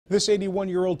This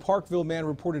 81-year-old Parkville man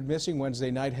reported missing Wednesday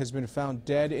night has been found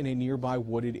dead in a nearby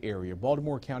wooded area.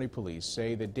 Baltimore County police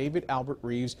say that David Albert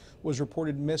Reeves was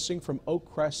reported missing from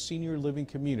Oak Crest Senior Living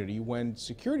Community when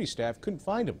security staff couldn't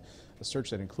find him. A search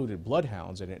that included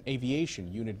bloodhounds and an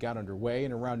aviation unit got underway,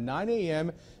 and around 9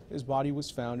 a.m. his body was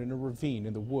found in a ravine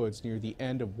in the woods near the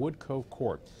end of Wood Cove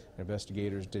Court.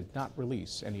 Investigators did not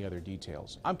release any other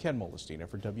details. I'm Molestina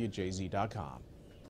for WJZ.com.